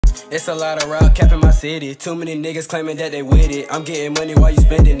It's a lot of rock cap in my city. Too many niggas claiming that they with it. I'm getting money while you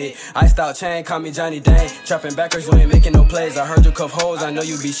spending it. Iced out chain, call me Johnny Dang. Trapping backwards, you ain't making no plays. I heard you cuff hoes, I know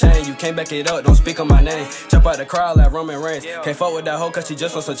you be shame. You can't back it up, don't speak on my name. Jump out the crowd like Roman Reigns. Can't fuck with that hoe cause she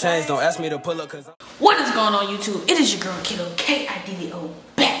just wants some change. Don't ask me to pull up cause What is going on YouTube? It is your girl Kiddo KIDDO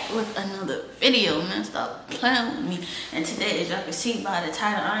back with another video, man. Stop playing with me. And today, as y'all can see by the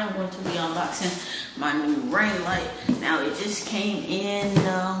title, I am going to be unboxing my new ring light. Now it just came in,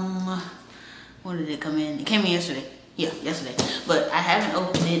 when did it come in? It came in yesterday. Yeah, yesterday. But I haven't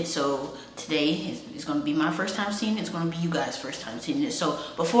opened it, so today is going to be my first time seeing it. It's going to be you guys' first time seeing it. So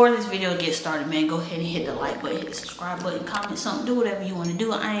before this video gets started, man, go ahead and hit the like button, hit the subscribe button, comment something, do whatever you want to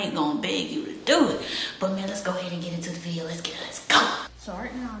do. I ain't going to beg you to do it. But man, let's go ahead and get into the video. Let's go. So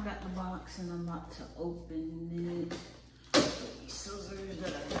right now I got the box and I'm about to open it. These scissors that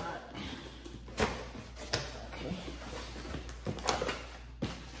I got. Okay.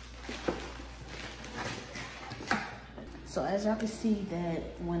 So as y'all can see that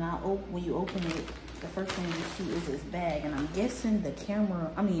when you open it, the first thing you see is this bag, and I'm guessing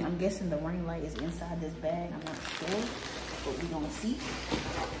I'm guessing the ring light is inside this bag. I'm not sure, but we're gonna see.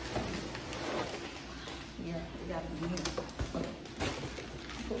 Yeah, it got to be here. Okay.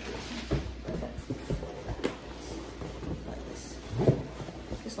 Like this.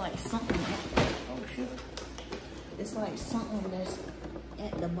 It's like something. Oh shit! It's like something that's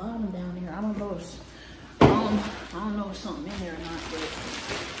at the bottom down here. I don't know if something in there or not, but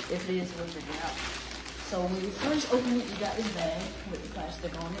if it is, we'll figure it out. So when you first open it, you got this bag with the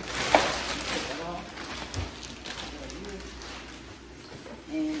plastic on it. Take that off.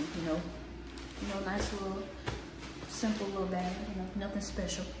 And you know, nice little, simple little bag. You know, nothing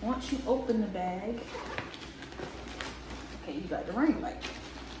special. Once you open the bag, okay, you got the ring light.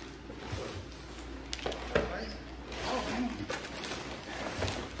 Oh man.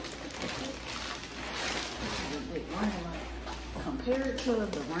 Compared to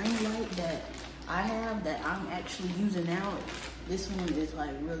the ring light that I have, that I'm actually using now, this one is like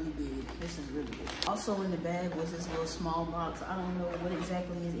really big. This is really big. Also in the bag was this little small box. I don't know what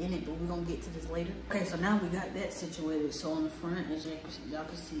exactly is in it, but we're gonna get to this later. Okay, so now we got that situated. So on the front, as y'all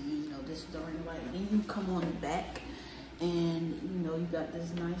can see, you know, this is the ring light. Then you come on the back, and you know, you got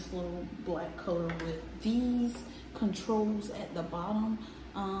this nice little black color with these controls at the bottom.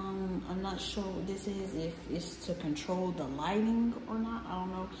 I'm not sure what this is, if it's to control the lighting or not. I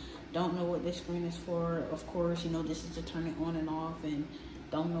don't know what this screen is for. Of course, you know, this is to turn it on and off, and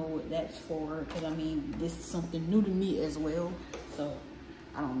don't know what that's for, because I mean, this is something new to me as well. So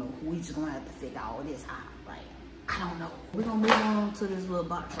I don't know. We just gonna have to figure all this out. Like, I don't know. We're gonna move on to this little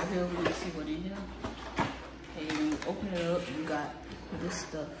box right here. We're gonna see what in here. Okay, when you open it up, you got this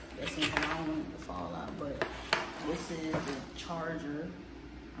stuff that's in here. I don't want it to fall out, but this is the charger.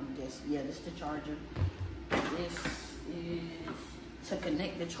 I'm guessing, yeah, this is the charger. This is to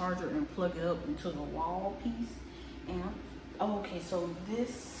connect the charger and plug it up into the wall piece. And oh, okay, so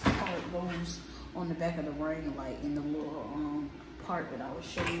this part goes on the back of the ring light in the little part that I was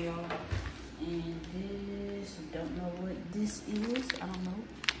showing y'all. And this, don't know what this is. I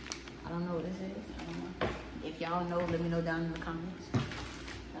don't know what this is. I don't know. If y'all know, let me know down in the comments.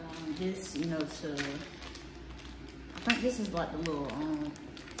 This, you know, I think this is like the little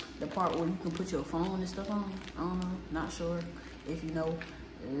the part where you can put your phone and stuff on. I don't know, not sure. If you know,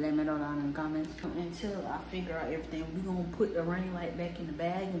 let me know down in the comments. Until I figure out everything, we're gonna put the ring light back in the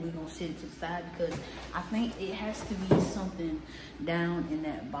bag and we're gonna sit it to the side, because I think it has to be something down in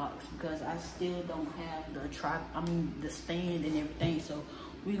that box, because I still don't have the stand and everything. So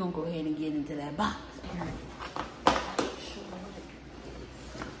we're gonna go ahead and get into that box.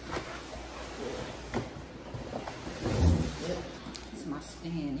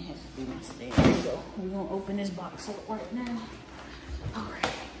 Stand, it has to be my stand. So we're gonna open this box up right now. All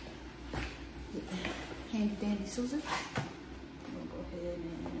right. Get the handy dandy scissors. I'm gonna go ahead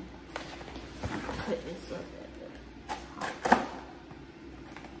and cut this up at the top.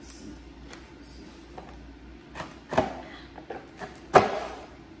 Let's see.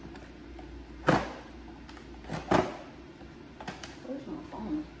 Where's my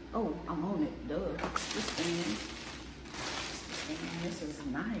phone? Oh, I'm on it. Duh. This stand. And this is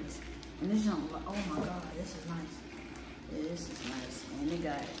nice. And this don't, oh my god, this is nice. Yeah, this is nice. And it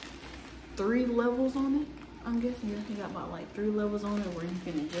got 3 levels on it, I'm guessing. Yeah, you got about like 3 levels on it where you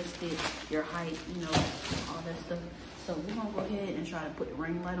can adjust it, your height, you know, all that stuff. So we're gonna go ahead and try to put the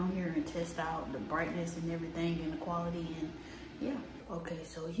ring light on here and test out the brightness and everything and the quality, and yeah. Okay,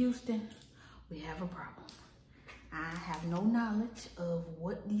 so Houston, we have a problem. I have no knowledge of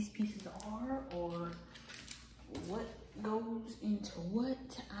what these pieces are or what goes into what?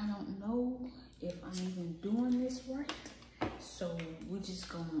 I don't know if I'm even doing this right. So we're just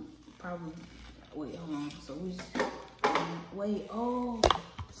gonna probably, wait, hold on. So we just, wait, oh,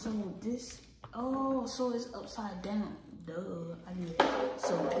 so this, oh, so it's upside down. Duh, I knew it.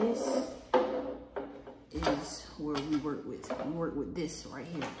 So this is where we work with. We work with this right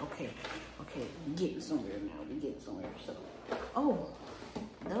here. Okay, okay, we're getting somewhere now. We're getting somewhere. So, oh,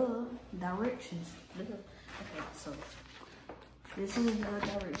 duh, directions. Duh. Okay, so this is the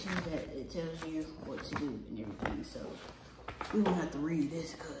directions that it tells you what to do and everything. So we won't have to read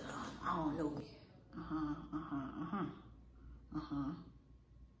this because I don't know. Huh?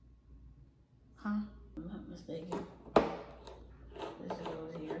 I'm not mistaken. This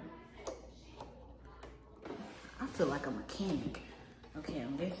goes here. I feel like a mechanic. Okay,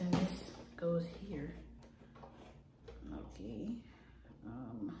 I'm guessing this goes here. Okay.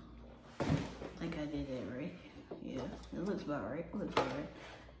 I think I did that right. Yeah, it looks about right. It looks about right.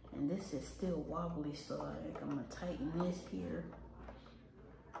 And this is still wobbly, so I think I'm gonna tighten this here.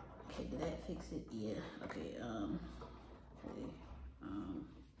 Okay, did that fix it? Yeah. Okay.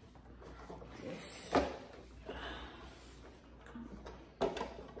 This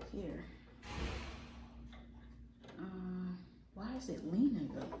here. Why is it leaning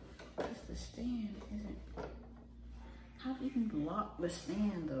though? Because the stand isn't. How do you lock the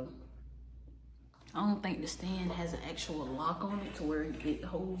stand though? I don't think the stand has an actual lock on it to where it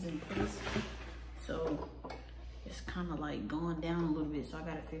holds in place. So it's kind of like going down a little bit. So I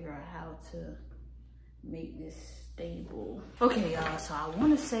gotta figure out how to make this stable. Okay, y'all, so I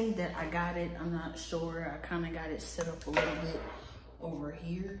wanna say that I got it. I'm not sure. I kind of got it set up a little bit over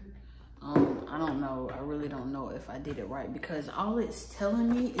here. I don't know. I really don't know if I did it right because all it's telling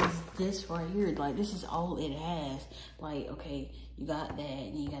me is this right here. Like, this is all it has. Like, okay, you got that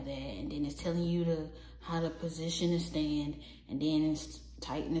and you got that. And then it's telling you how to position the stand. And then it's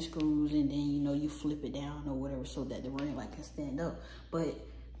tighten the screws. And then, you know, you flip it down or whatever so that the ring light can stand up. But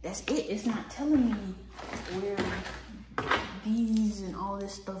that's it. It's not telling me where these and all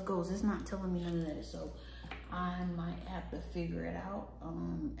this stuff goes. It's not telling me none of that. So I might have to figure it out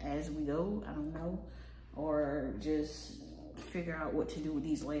as we go. I don't know. Or just figure out what to do with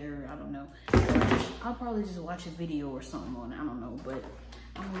these later. I don't know. I'll probably just watch a video or something on it. I don't know. But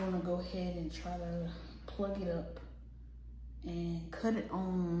I'm going to go ahead and try to plug it up and cut it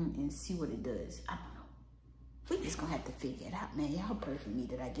on and see what it does. I don't know. We just going to have to figure it out, man. Y'all pray for me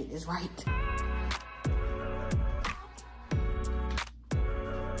that I get this right.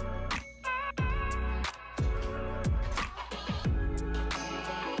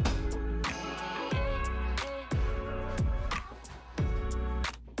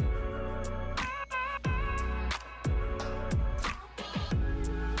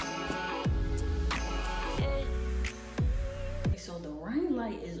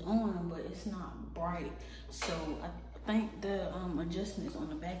 Is on, but it's not bright. So I think the adjustments on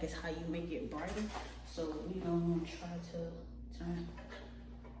the back is how you make it brighter. So we're gonna try to turn.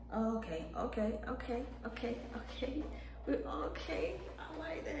 Oh, okay. I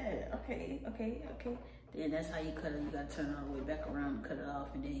like that. Okay. Then that's how you cut it. You gotta turn it all the way back around, cut it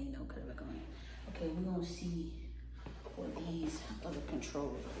off, and then, you know, cut it back on. Okay, we're gonna see what these other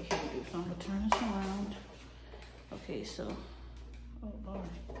controls right here do. So I'm gonna turn this around. Okay, so. Oh Lord.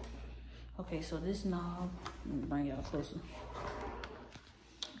 Okay, so this knob, let me bring y'all closer.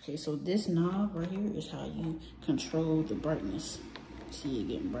 Okay, so this knob right here is how you control the brightness. See it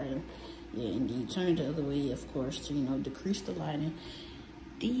getting brighter. Yeah, and then you turn it the other way, of course, to, you know, decrease the lighting.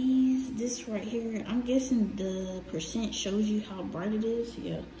 This right here, I'm guessing the percent shows you how bright it is.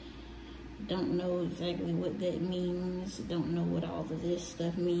 Yeah. Don't know exactly what that means. Don't know what all of this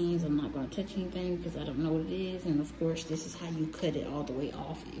stuff means. I'm not going to touch anything because I don't know what it is. And of course, this is how you cut it all the way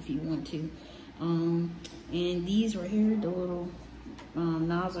off if you want to. And these right here, the little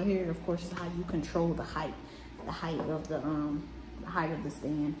knobs right here, of course, is how you control the height of the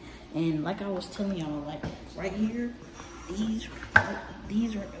stand. And like I was telling y'all, like right here, these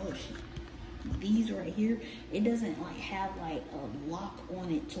right here, it doesn't like have like a lock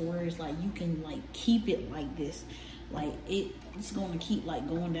on it to where it's like you can like keep it like this. Like it's gonna keep like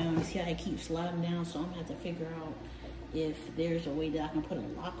going down. You see how it keeps sliding down? So I'm gonna have to figure out if there's a way that I can put a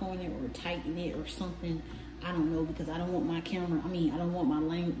lock on it or tighten it or something. I don't know, because I don't want my camera, I don't want my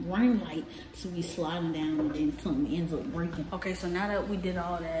ring light to be sliding down and then something ends up breaking. Okay, so now that we did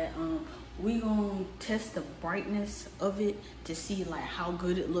all that, we gonna test the brightness of it to see like how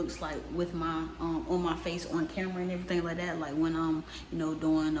good it looks like with my on my face on camera and everything like that, like when I'm, you know,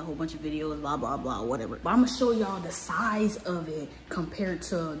 doing a whole bunch of videos, blah blah blah, whatever. But I'm gonna show y'all the size of it compared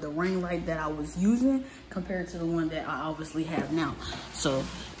to the ring light that I was using compared to the one that I obviously have now. So,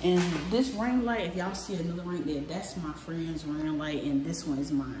 and this ring light, if y'all see another ring there, that's my friend's ring light and this one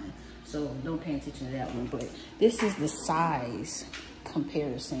is mine. So don't pay attention to that one, but this is the size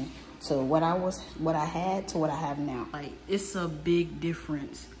comparison to what I had to what I have now. Like, it's a big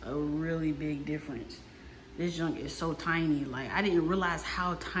difference, a really big difference. This junk is so tiny. Like, I didn't realize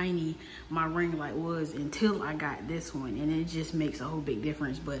how tiny my ring light was until I got this one, and it just makes a whole big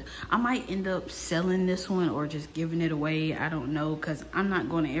difference. But I might end up selling this one or just giving it away. I don't know, because I'm not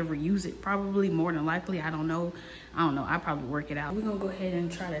going to ever use it, probably, more than likely. I don't know. I'll probably work it out. We're gonna go ahead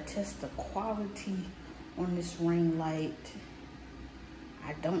and try to test the quality on this ring light.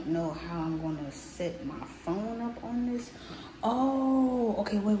 I don't know how I'm gonna set my phone up on this. Oh,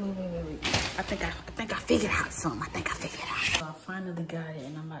 okay, wait. I think I figured out something. So I finally got it,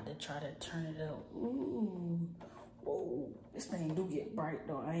 and I'm about to try to turn it up. Ooh, whoa, this thing do get bright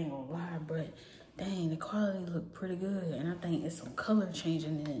though, I ain't gonna lie, but dang, the quality look pretty good. And I think it's some color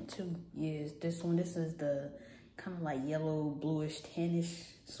changing in it too. Yes, this one, this is the kind of like yellow, bluish, tannish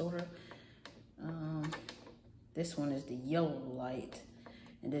sort of. This one is the yellow light,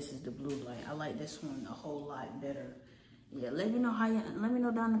 and this is the blue light. I like this one a whole lot better. Yeah, let me know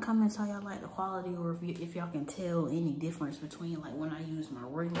down in the comments how y'all like the quality, or if y'all can tell any difference between like when I use my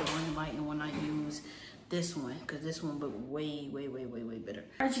regular ring light and when I use this one, because this one look way better.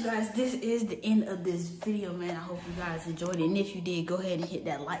 All right, you guys, this is the end of this video, man. I hope you guys enjoyed it, and if you did, go ahead and hit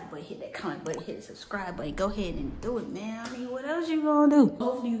that like button, hit that comment button, hit the subscribe button. Go ahead and do it, man. I mean, what else you gonna do?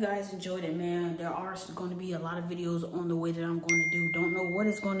 Hopefully you guys enjoyed it, man. There are going to be a lot of videos on the way that I'm going to do. Don't know what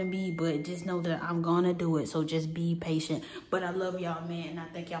it's going to be, but just know that I'm gonna do it, so just be patient. But I love y'all, man, and I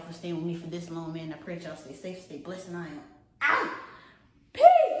thank y'all for staying with me for this long, man. I pray y'all stay safe, stay blessed, and I am out. Peace.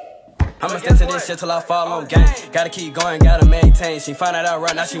 I'ma stick to this shit till I fall on game. Gotta keep going, gotta maintain. She find it out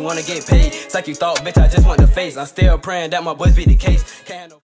right now, she wanna get paid. It's like you thought, bitch, I just want the face. I'm still praying that my boys be the case. Can't